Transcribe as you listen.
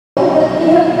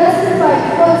they have testified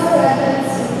falsely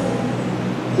against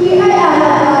you. Here I am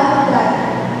about that,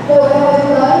 though I have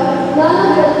done none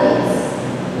of the things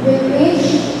with which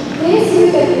these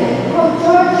wicked men have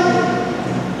charged me.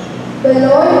 The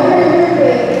Lord heard her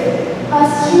prayer as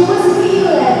she was being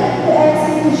led to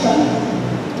execution.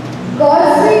 God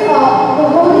stirred up the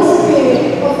Holy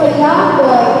Spirit of a young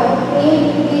boy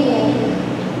named Gideon,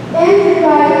 and he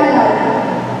cried aloud,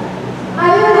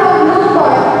 I will have no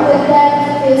part in the death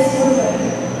of this woman.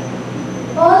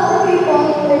 All the people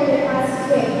heard him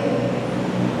ask him,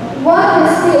 what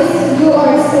is this you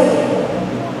are saying?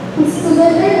 He stood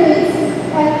at their midst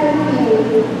and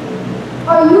continued,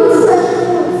 are you such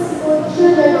fools, O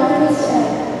children of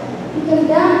Israel, to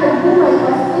condemn the woman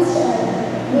of Israel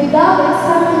without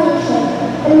examination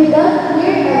and without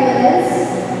clear evidence?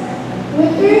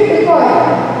 Return to court,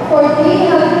 for they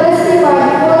have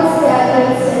testified falsely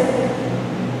against her.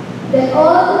 Then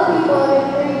all the people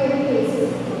returned in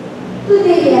haste. To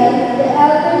Daniel, the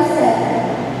elder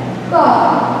said,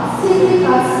 come, sit with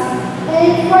us and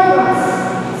inform us,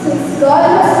 since God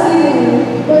has given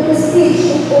you the prestige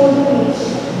of old age.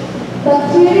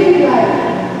 But he replied,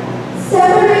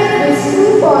 separate these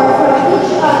two far from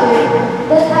each other,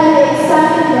 that I may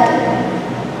examine them.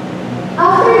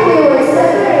 After they were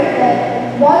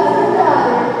separated, one from the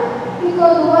other, he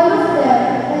called one of them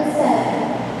and said,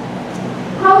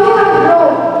 how you have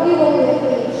grown evil with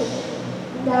age.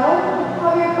 Now,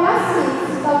 how your past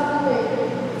sins come to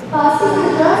turn, passing the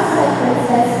just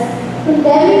sentences,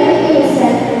 condemning the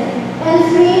innocent,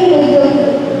 and freeing the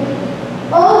guilty.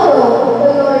 Although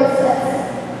the Lord says,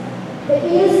 the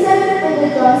innocent and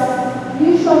the just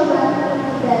you shall not put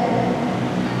to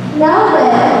death. Now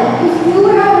then, if you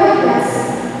were a witness,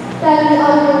 tell me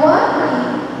under what plea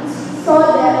you saw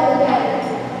them together.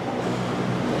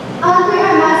 Under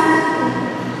a massive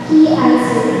plea, he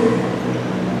answered.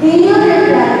 Daniel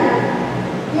replied,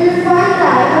 your fine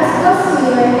eye has cost you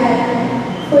your head,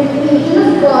 for the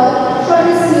angel of God shall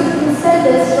receive his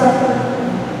sentence from you,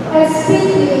 and speak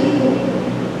to him.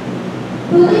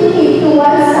 Putting him to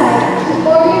one side, he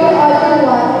ordered the other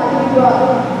one to be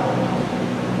brought.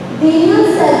 Daniel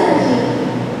said to him,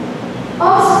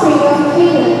 offspring of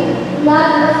Canaan, not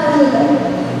of Judah,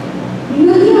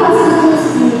 beauty has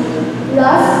seduced me,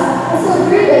 lust has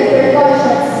subverted your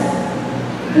conscience.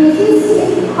 This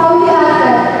is how you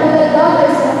acted with the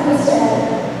daughters of Israel,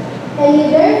 and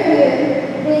in their fear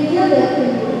they yielded to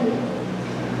you.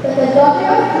 But the daughter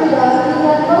of Judah did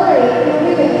not tolerate your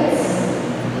wickedness.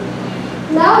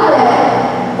 Now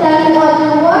then, tell me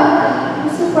under what you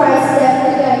surprised them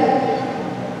together.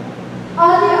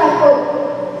 Under an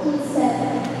oath, he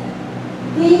said.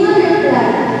 Daniel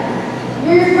replied,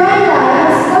 your fine eye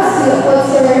has cost you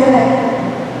also your head,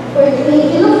 for the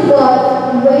angel of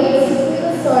God waits with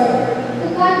a sword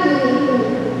to cut you in two,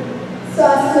 so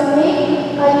as to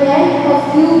make an end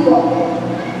of you both.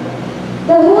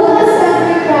 The whole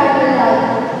assembly cried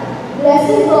aloud,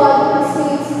 blessing God who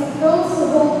saves those who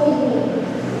hope in him.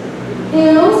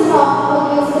 They rose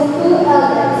up against the two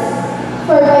elders,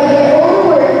 for by their own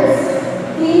words,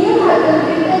 Daniel had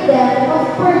convicted them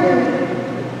of perjury.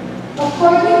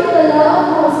 According to the law of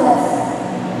Moses,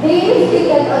 they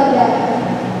inflicted on them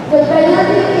the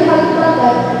penalty they had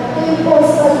plotted to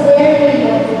impose on their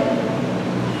neighbor.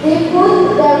 They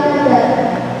put them to death.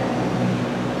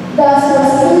 Thus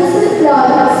was innocent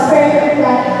blood spared in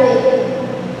that day.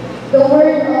 The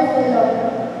word of the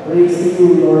Lord. Praise to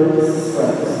you, Lord Jesus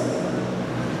Christ.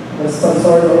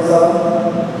 Responsorial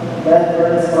Son, that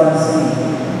responds me.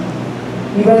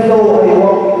 Even though I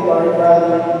walk in dark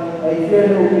valley, I fear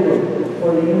no evil,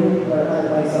 for you are at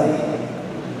my side.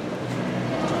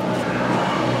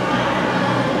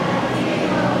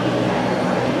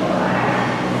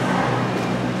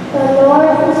 The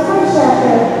Lord is my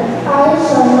shepherd, I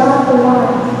shall not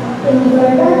want. In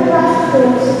verdant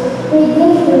pastures, they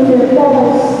give me their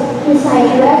bowls.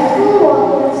 Beside restful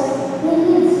waters, he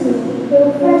leads me, he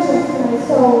refreshes my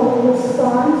soul.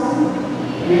 Response.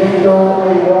 Even though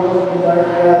I walk in dark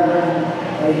valley,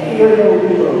 I fear no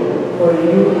evil, for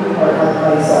you are at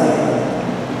my side.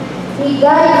 He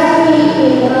guides me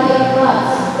in the right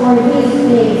paths for his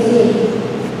name's sake.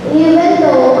 Even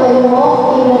though I walk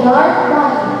in a dark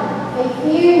valley, I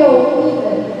fear no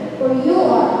evil, for you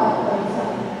are at my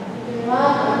side. Your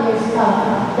rod and your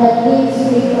staff that leads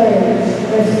me courage.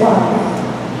 Response.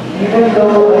 Even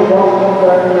though I walk in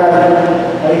dark valley,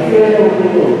 I fear no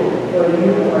evil, for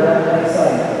you are at my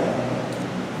side.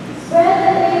 Spread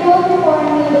the table before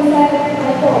me beside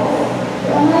my foes.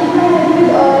 Anoint my head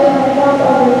with oil and my cup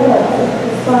overflows.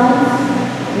 Response.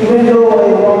 Even though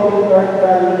I walk in dark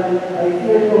valley, I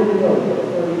fear no evil,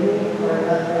 for you are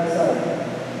at my side.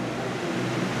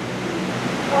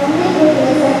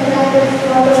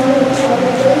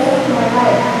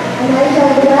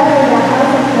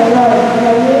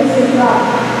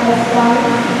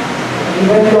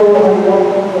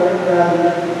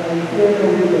 traveling, I fear no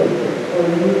evil, for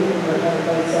you are at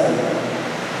my side.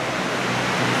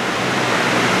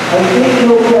 I take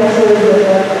no pleasure in the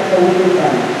death of the wicked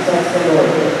man, says the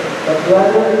Lord, but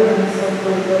rather in his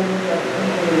conversion that he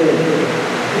may live.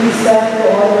 Please stand to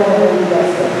honor the Holy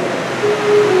Gospel.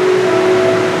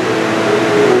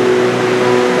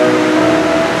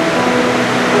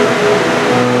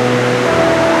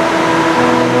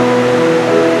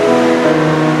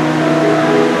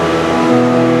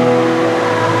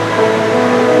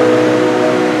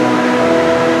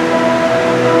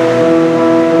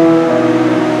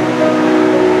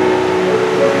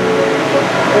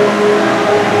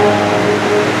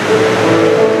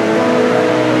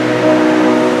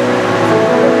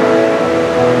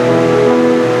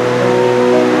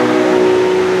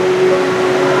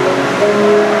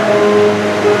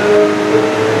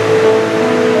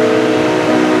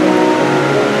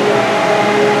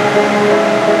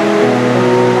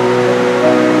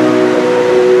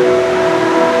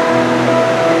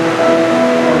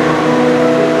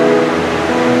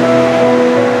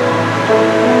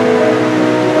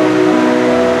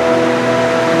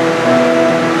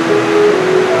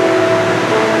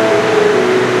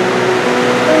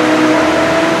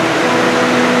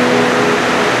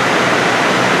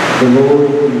 The Lord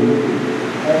be with you.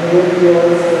 And with your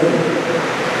spirit.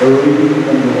 A reading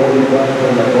from the Holy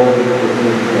Gospel according to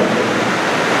St. John.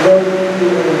 Glory to you,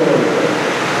 O Lord.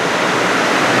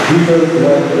 Jesus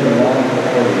went to the Mount of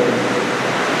Olives,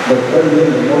 but early in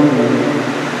the morning,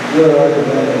 there was a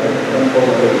man at the temple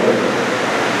area,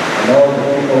 and all the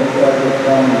people gathered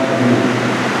round him,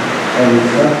 and he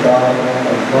sat down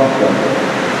and taught them.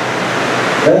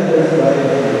 Then the scribes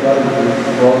and the Pharisees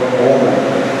brought a woman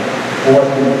who had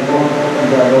been caught in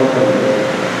the adultery,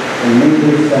 and made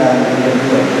her stand in the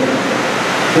church.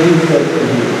 So he said to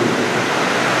him,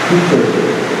 Teacher,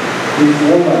 this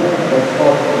woman was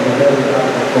caught in the very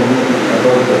act of committing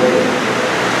adultery.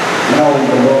 Now in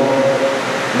the law,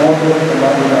 Moses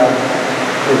commanded us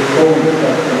to stone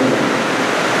such a woman.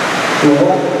 So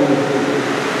what do you say?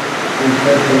 He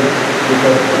said to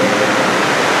question,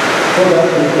 so that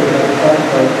we could have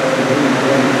sacrifice to bring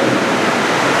anything.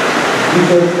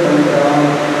 Jesus went down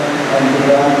and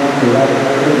began to write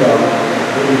the law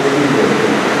with his fingers.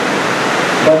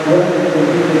 But when they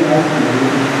continued asking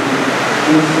him,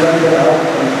 he straightened up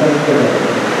and said to them,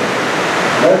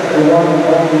 let the one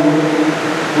among you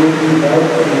who is without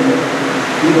sin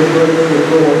be the first to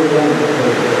throw a stone at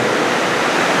her.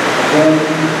 Then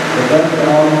they bent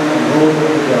down and rolled to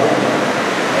the ground,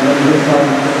 and in his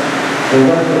hands they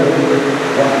went away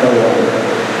one by one,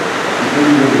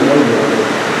 including the elders.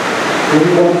 So he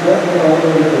was left alone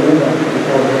with the woman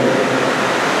before him.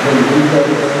 Then Jesus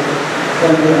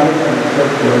sent her out and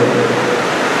said to her,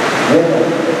 woman,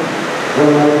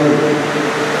 where are you?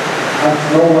 Has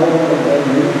no one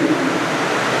condemned you?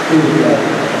 She replied,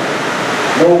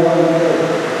 no one said.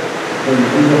 Then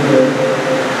Jesus said,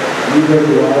 neither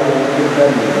do I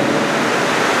condemn you.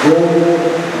 Go and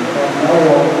from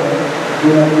now on, do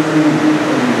not sin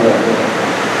anymore.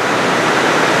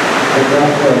 The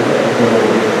Gospel of the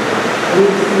Lord.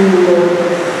 Praise to you, Lord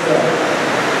Jesus Christ.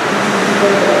 This is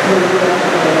the Holy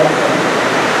Gospel of our Lord.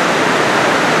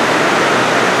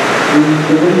 In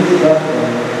today's Gospel,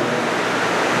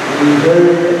 we heard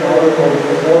a powerful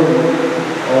story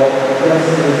of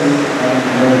justice and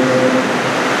mercy.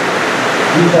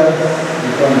 Jesus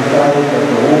is on the side of the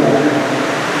woman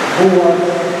who was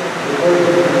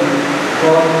reportedly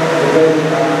caught the very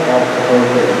act of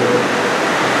adultery.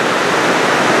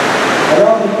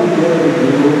 Allow me to share with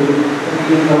you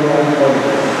three important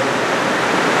points.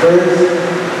 First,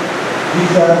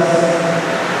 Jesus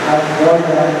has more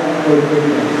than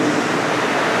forgiveness.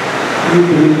 He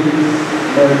brings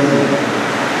mercy.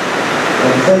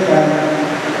 And second,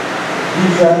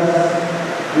 Jesus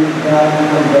is not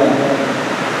condemned.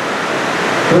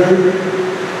 Third,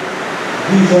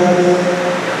 Jesus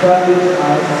challenges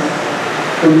us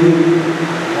to live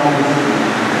honestly.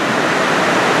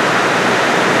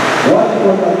 One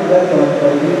important lesson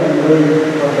that we can learn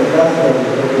from the Gospel of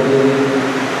today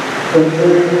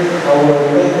concerns our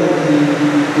tendency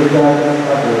to judge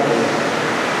others.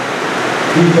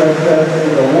 Jesus says to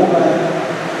the woman,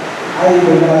 I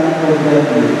will not condemn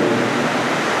you.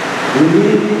 We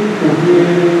need to hear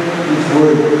His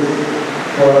words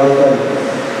for ourselves.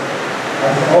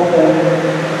 As often,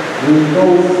 we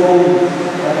throw stones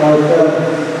at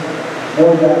ourselves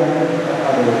more than at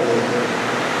others.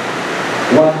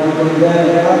 What we condemn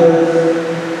others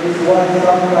is what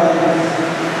sometimes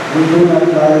we do not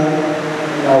like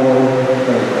in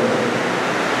ourselves.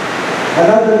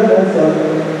 Another lesson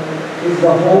is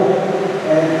the hope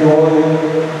and joy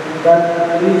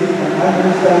that is an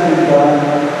understanding God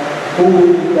who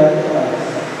will judge us,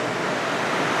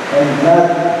 and not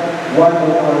one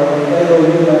of our fellow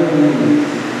human beings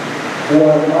who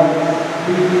are not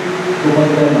free to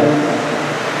condemn us.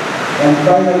 And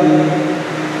finally,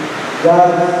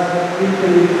 God's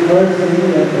infinite mercy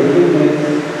and forgiveness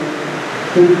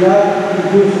should not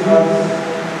induce us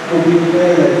to be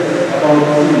careless about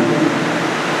sin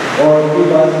or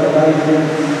give us the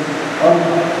license of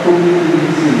committing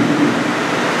sin.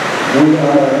 We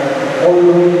are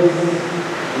always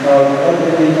in our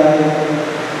everyday life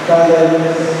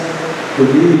challenged to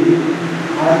live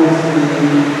honestly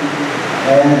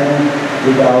and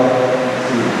without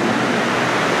sin.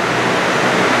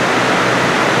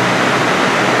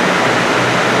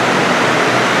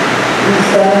 We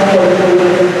stand for the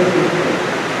Lord.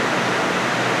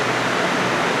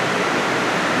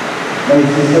 My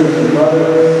sisters and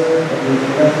brothers, on this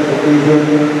blessed occasion,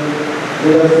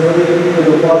 let us pray to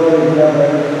the Father in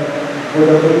heaven for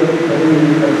the faith that we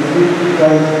can speak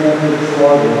Christ's message to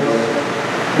others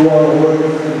through our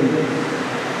words and deeds.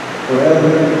 For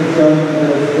every Christian,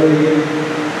 let us pray,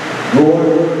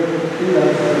 Lord, fill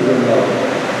us with your love.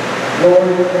 Lord,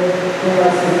 fill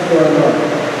us with your love.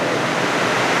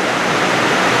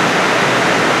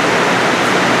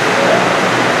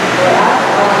 For us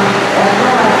all,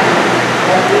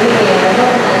 that we may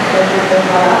recognize the people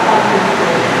of our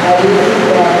baptism by using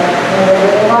them in the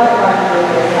way of our part with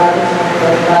the establishment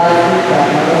of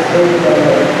Para-Liturgical and the Spirit of the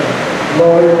Lord.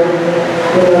 Lord,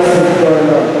 fill us with your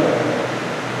love.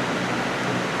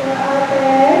 For our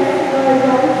prayers, our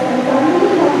lives, and family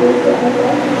members to our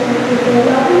conscience with their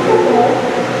loving support,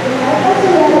 to help us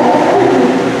realize our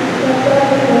needs, that God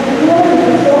will continue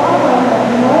to show our power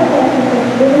and more blessings and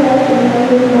good health in the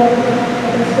name of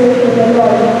the Spirit of the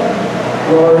Lord.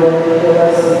 Lord, fill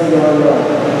us with your love.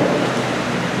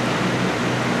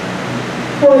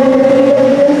 For the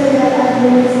religious and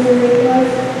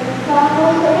administrators,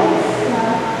 faculty,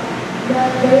 staff,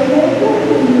 that they may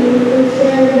continue to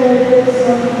share their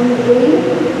wisdom in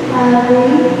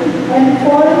having, and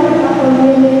form a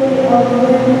community of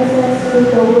witnesses to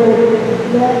the word.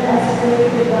 Let us pray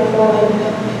to the Lord.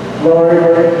 Lord,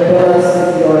 fill us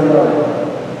with your love.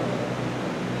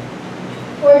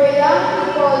 For the young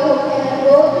people who cannot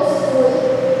go to school,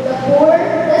 the poor,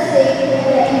 the sick, and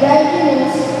the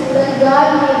indigenous, that God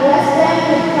may bless them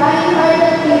with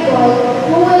kind-hearted people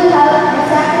who will help and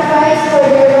sacrifice for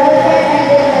their welfare and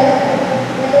development.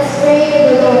 Let us pray to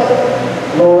the Lord.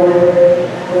 Lord,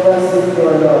 fill us with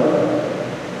your love.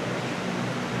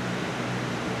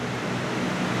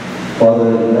 Father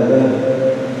in heaven,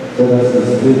 send us the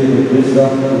spirit of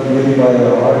wisdom to purify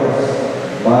our hearts,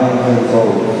 minds, and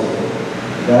souls.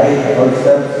 Guide our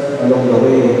steps along the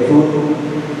way of truth,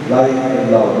 light,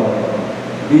 and love.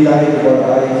 Be light to our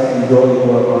eyes and joy to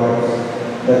our hearts,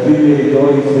 that we may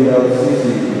rejoice without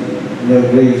ceasing in your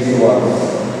grace to us,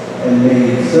 and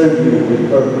may serve you with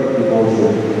perfect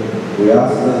devotion. We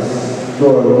ask this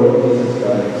through our Lord Jesus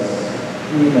Christ.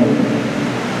 Amen.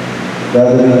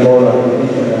 Gathering all our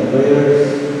petition and prayers,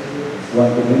 as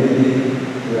one community,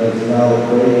 let us now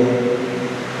pray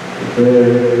the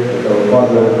prayer that our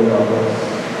Father taught us.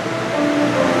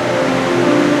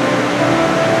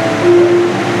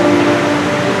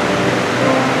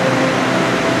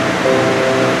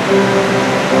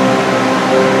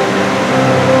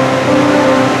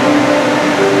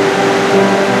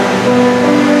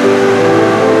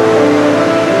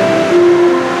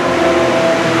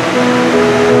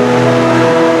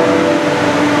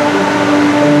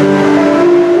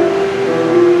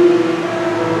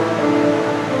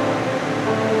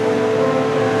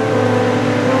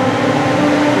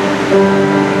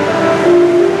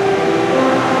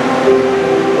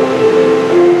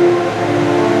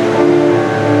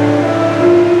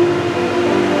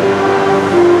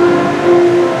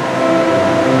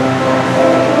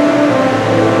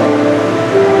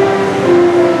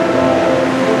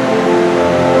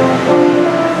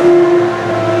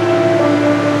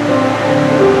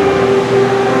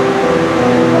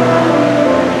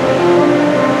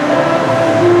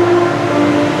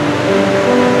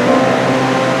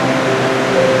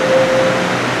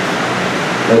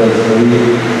 Let us pray.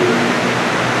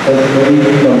 Let us pray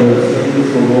from your sins,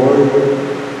 O Lord.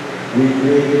 We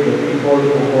pray the people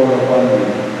who call upon you,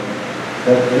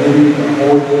 that living a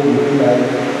holy holy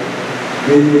life,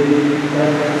 they will be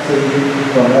kept safe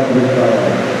from every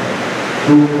trial.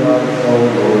 Through Christ our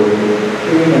Lord.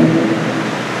 Amen.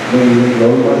 May the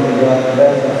Almighty God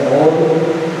bless us all.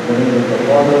 In the name of the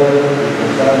Father, the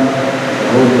Son, and the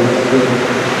Holy Spirit.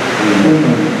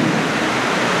 Amen.